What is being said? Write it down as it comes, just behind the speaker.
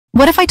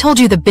What if I told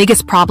you the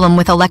biggest problem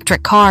with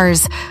electric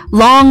cars,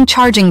 long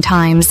charging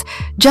times,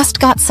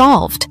 just got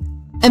solved?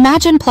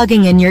 Imagine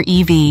plugging in your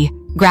EV,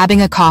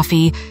 grabbing a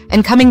coffee,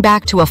 and coming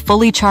back to a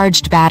fully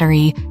charged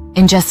battery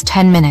in just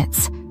 10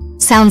 minutes.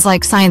 Sounds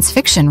like science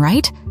fiction,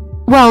 right?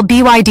 Well,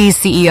 BYD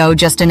CEO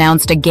just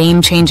announced a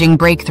game-changing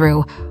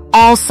breakthrough,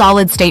 all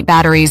solid-state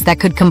batteries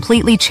that could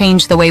completely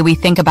change the way we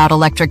think about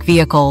electric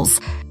vehicles.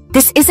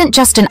 This isn't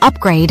just an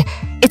upgrade,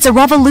 it's a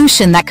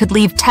revolution that could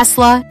leave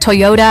Tesla,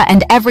 Toyota,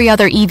 and every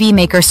other EV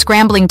maker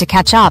scrambling to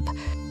catch up.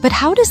 But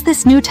how does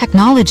this new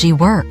technology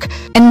work?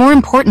 And more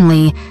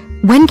importantly,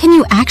 when can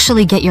you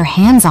actually get your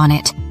hands on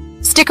it?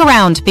 Stick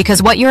around,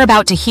 because what you're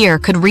about to hear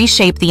could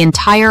reshape the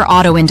entire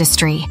auto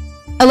industry.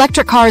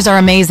 Electric cars are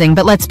amazing,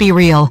 but let's be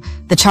real,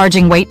 the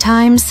charging wait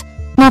times?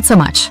 Not so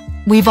much.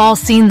 We've all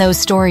seen those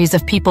stories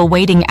of people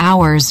waiting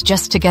hours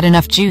just to get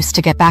enough juice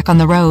to get back on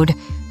the road.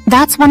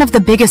 That's one of the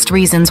biggest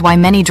reasons why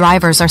many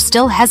drivers are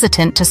still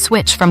hesitant to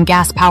switch from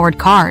gas-powered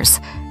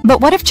cars. But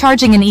what if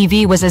charging an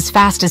EV was as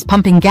fast as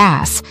pumping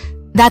gas?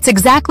 That's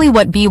exactly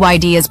what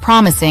BYD is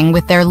promising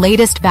with their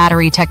latest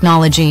battery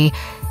technology,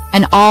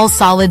 an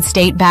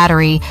all-solid-state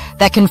battery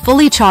that can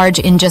fully charge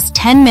in just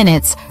 10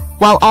 minutes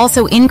while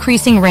also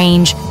increasing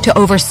range to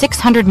over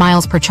 600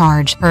 miles per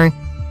charge.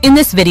 In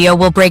this video,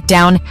 we'll break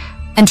down,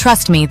 and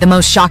trust me, the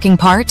most shocking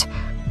part?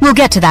 We'll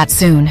get to that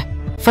soon.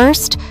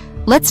 First,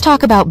 let's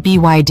talk about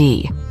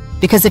BYD,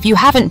 because if you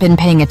haven't been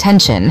paying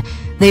attention,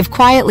 they've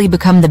quietly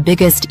become the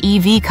biggest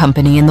EV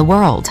company in the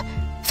world.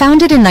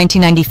 Founded in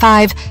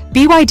 1995,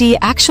 BYD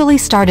actually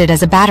started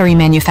as a battery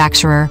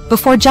manufacturer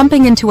before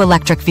jumping into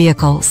electric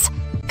vehicles.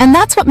 And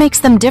that's what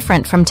makes them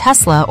different from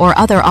Tesla or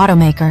other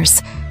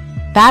automakers.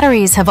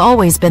 Batteries have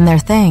always been their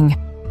thing.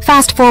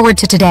 Fast forward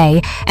to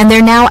today, and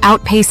they're now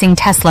outpacing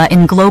Tesla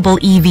in global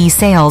EV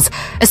sales,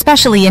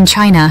 especially in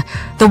China,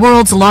 the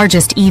world's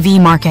largest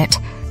EV market.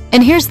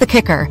 And here's the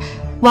kicker.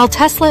 While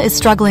Tesla is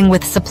struggling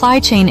with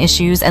supply chain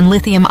issues and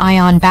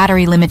lithium-ion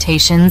battery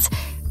limitations,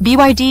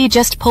 BYD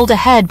just pulled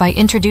ahead by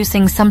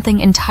introducing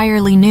something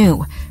entirely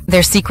new.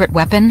 Their secret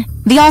weapon?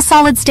 The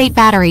all-solid-state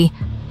battery.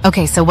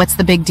 Okay, so what's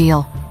the big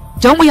deal?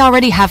 Don't we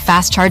already have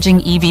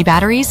fast-charging EV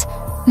batteries?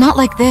 Not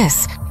like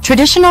this.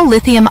 Traditional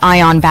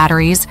lithium-ion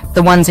batteries,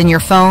 the ones in your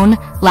phone,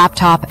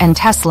 laptop, and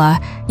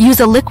Tesla, use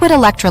a liquid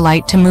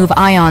electrolyte to move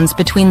ions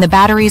between the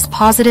battery's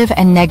positive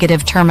and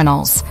negative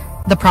terminals.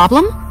 The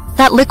problem?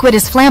 That liquid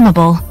is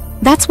flammable.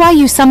 That's why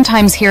you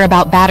sometimes hear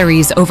about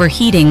batteries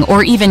overheating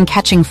or even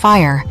catching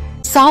fire.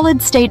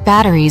 Solid-state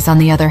batteries, on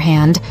the other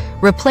hand,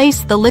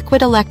 replace the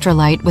liquid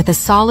electrolyte with a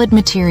solid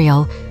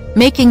material,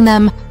 making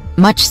them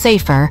much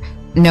safer,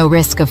 no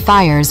risk of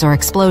fires or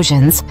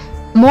explosions,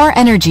 more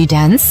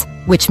energy-dense,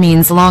 which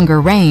means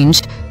longer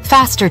ranged,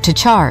 faster to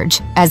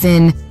charge, as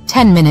in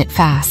 10-minute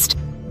fast.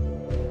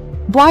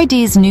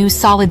 BYD's new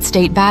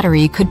solid-state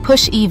battery could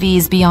push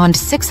EVs beyond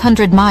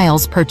 600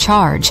 miles per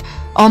charge,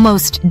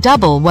 almost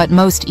double what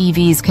most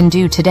EVs can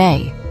do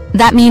today.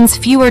 That means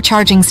fewer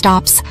charging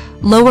stops,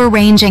 lower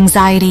range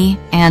anxiety,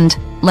 and,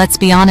 let's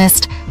be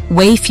honest,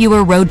 way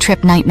fewer road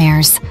trip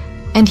nightmares.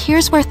 And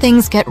here's where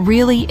things get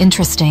really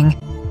interesting.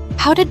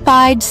 How did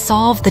BYD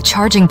solve the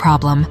charging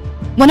problem?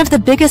 One of the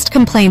biggest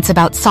complaints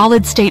about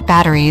solid-state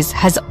batteries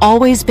has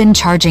always been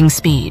charging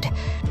speed.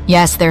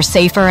 Yes, they're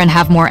safer and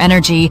have more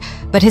energy,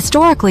 but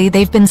historically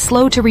they've been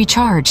slow to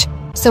recharge.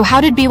 So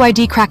how did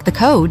BYD crack the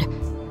code?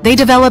 They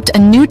developed a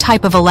new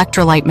type of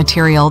electrolyte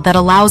material that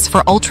allows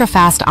for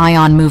ultra-fast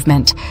ion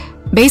movement.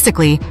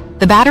 Basically,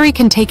 the battery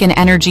can take in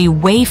energy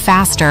way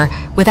faster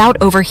without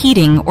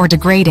overheating or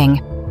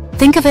degrading.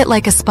 Think of it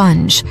like a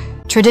sponge.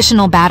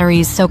 Traditional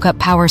batteries soak up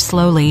power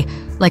slowly,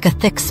 like a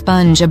thick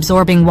sponge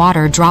absorbing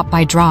water drop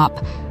by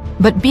drop.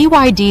 But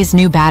BYD's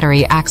new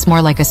battery acts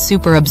more like a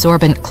super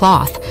absorbent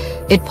cloth.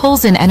 It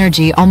pulls in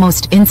energy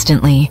almost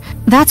instantly.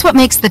 That's what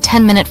makes the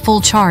 10-minute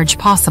full charge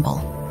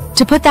possible.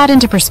 To put that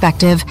into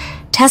perspective,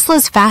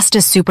 Tesla's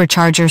fastest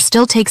supercharger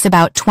still takes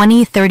about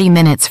 20-30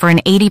 minutes for an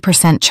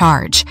 80%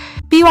 charge.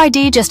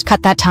 BYD just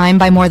cut that time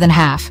by more than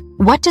half.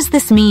 What does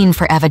this mean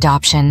for EV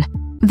adoption?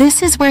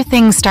 This is where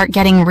things start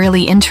getting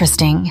really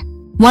interesting.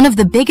 One of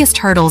the biggest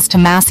hurdles to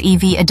mass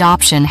EV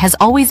adoption has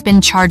always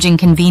been charging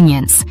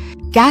convenience.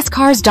 Gas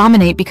cars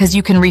dominate because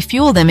you can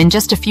refuel them in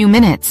just a few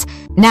minutes.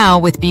 Now,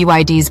 with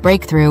BYD's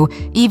breakthrough,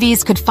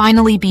 EVs could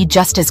finally be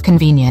just as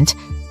convenient,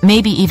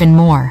 maybe even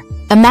more.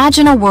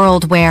 Imagine a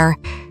world where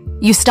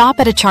you stop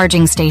at a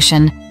charging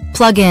station,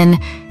 plug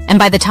in, and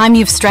by the time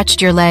you've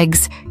stretched your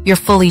legs, you're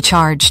fully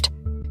charged.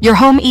 Your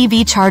home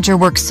EV charger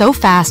works so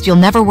fast you'll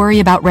never worry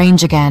about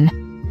range again.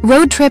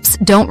 Road trips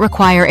don't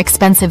require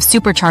expensive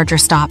supercharger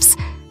stops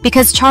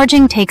because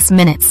charging takes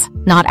minutes,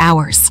 not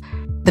hours.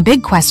 The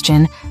big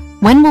question,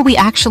 when will we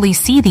actually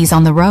see these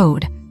on the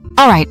road?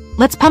 Alright,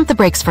 let's pump the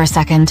brakes for a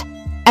second.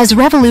 As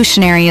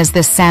revolutionary as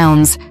this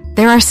sounds,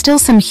 there are still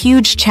some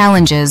huge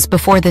challenges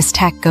before this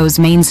tech goes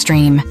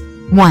mainstream.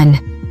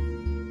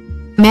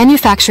 1.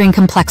 Manufacturing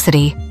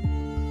complexity.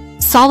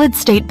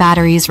 Solid-state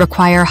batteries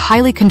require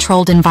highly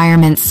controlled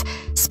environments,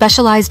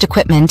 specialized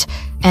equipment,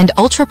 and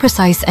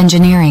ultra-precise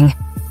engineering.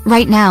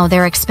 Right now,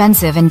 they're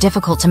expensive and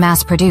difficult to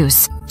mass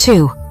produce.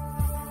 2.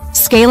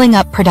 Scaling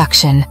up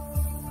production.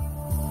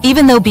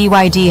 Even though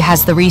BYD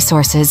has the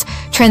resources,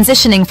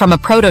 transitioning from a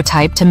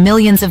prototype to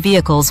millions of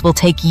vehicles will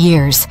take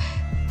years.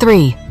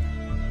 3.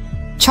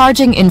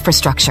 Charging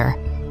infrastructure.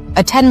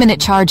 A 10-minute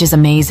charge is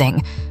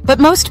amazing, but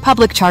most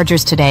public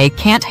chargers today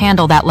can't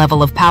handle that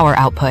level of power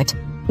output.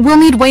 We'll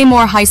need way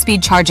more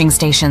high-speed charging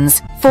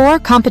stations. 4.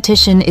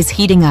 Competition is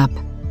heating up.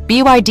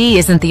 BYD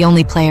isn't the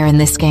only player in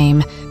this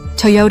game.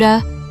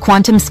 Toyota,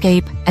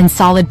 QuantumScape, and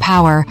Solid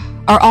Power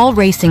are all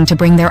racing to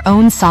bring their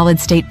own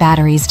solid-state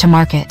batteries to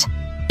market.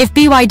 If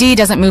BYD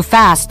doesn't move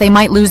fast, they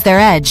might lose their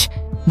edge.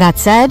 That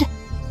said,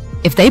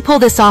 if they pull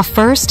this off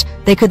first,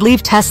 they could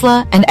leave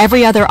Tesla and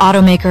every other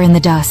automaker in the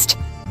dust.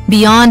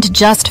 Beyond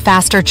just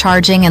faster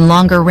charging and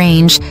longer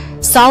range,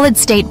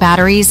 solid-state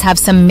batteries have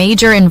some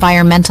major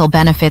environmental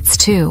benefits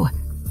too.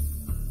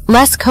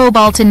 Less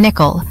cobalt and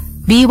nickel.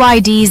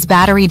 BYD's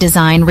battery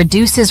design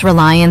reduces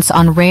reliance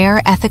on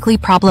rare, ethically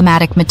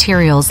problematic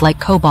materials like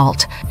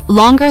cobalt.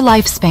 Longer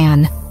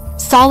lifespan.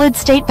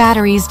 Solid-state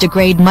batteries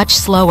degrade much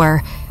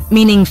slower,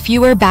 meaning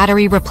fewer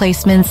battery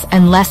replacements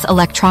and less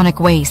electronic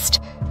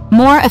waste.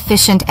 More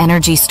efficient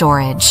energy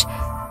storage.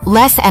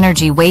 Less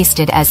energy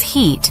wasted as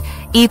heat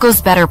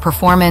equals better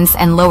performance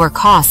and lower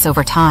costs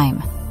over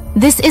time.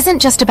 This isn't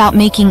just about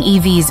making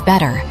EVs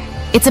better.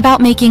 It's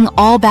about making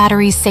all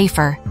batteries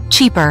safer,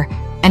 cheaper,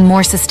 and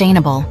more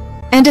sustainable.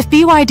 And if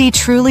BYD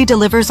truly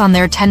delivers on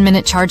their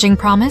 10-minute charging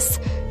promise,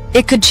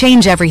 it could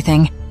change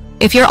everything.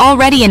 If you're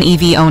already an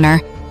EV owner,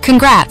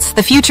 congrats,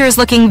 the future is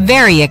looking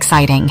very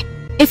exciting.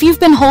 If you've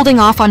been holding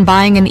off on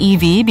buying an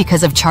EV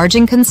because of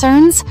charging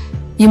concerns,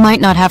 you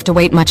might not have to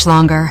wait much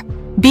longer.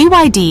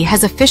 BYD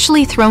has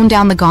officially thrown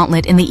down the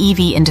gauntlet in the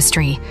EV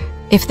industry.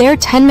 If their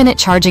 10-minute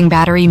charging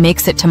battery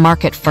makes it to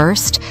market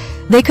first,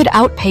 they could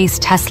outpace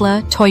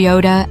Tesla,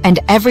 Toyota, and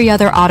every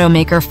other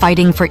automaker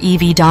fighting for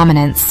EV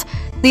dominance.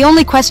 The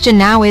only question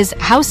now is,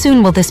 how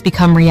soon will this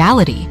become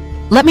reality?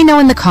 Let me know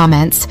in the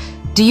comments,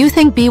 do you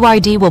think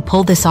BYD will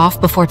pull this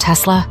off before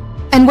Tesla?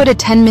 And would a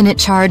 10-minute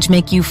charge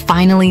make you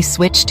finally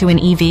switch to an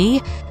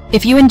EV?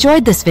 If you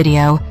enjoyed this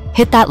video,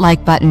 hit that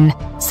like button,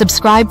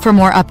 subscribe for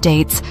more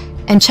updates,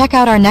 and check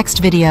out our next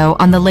video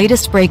on the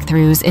latest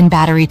breakthroughs in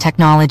battery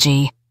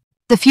technology.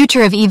 The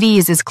future of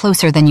EVs is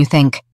closer than you think.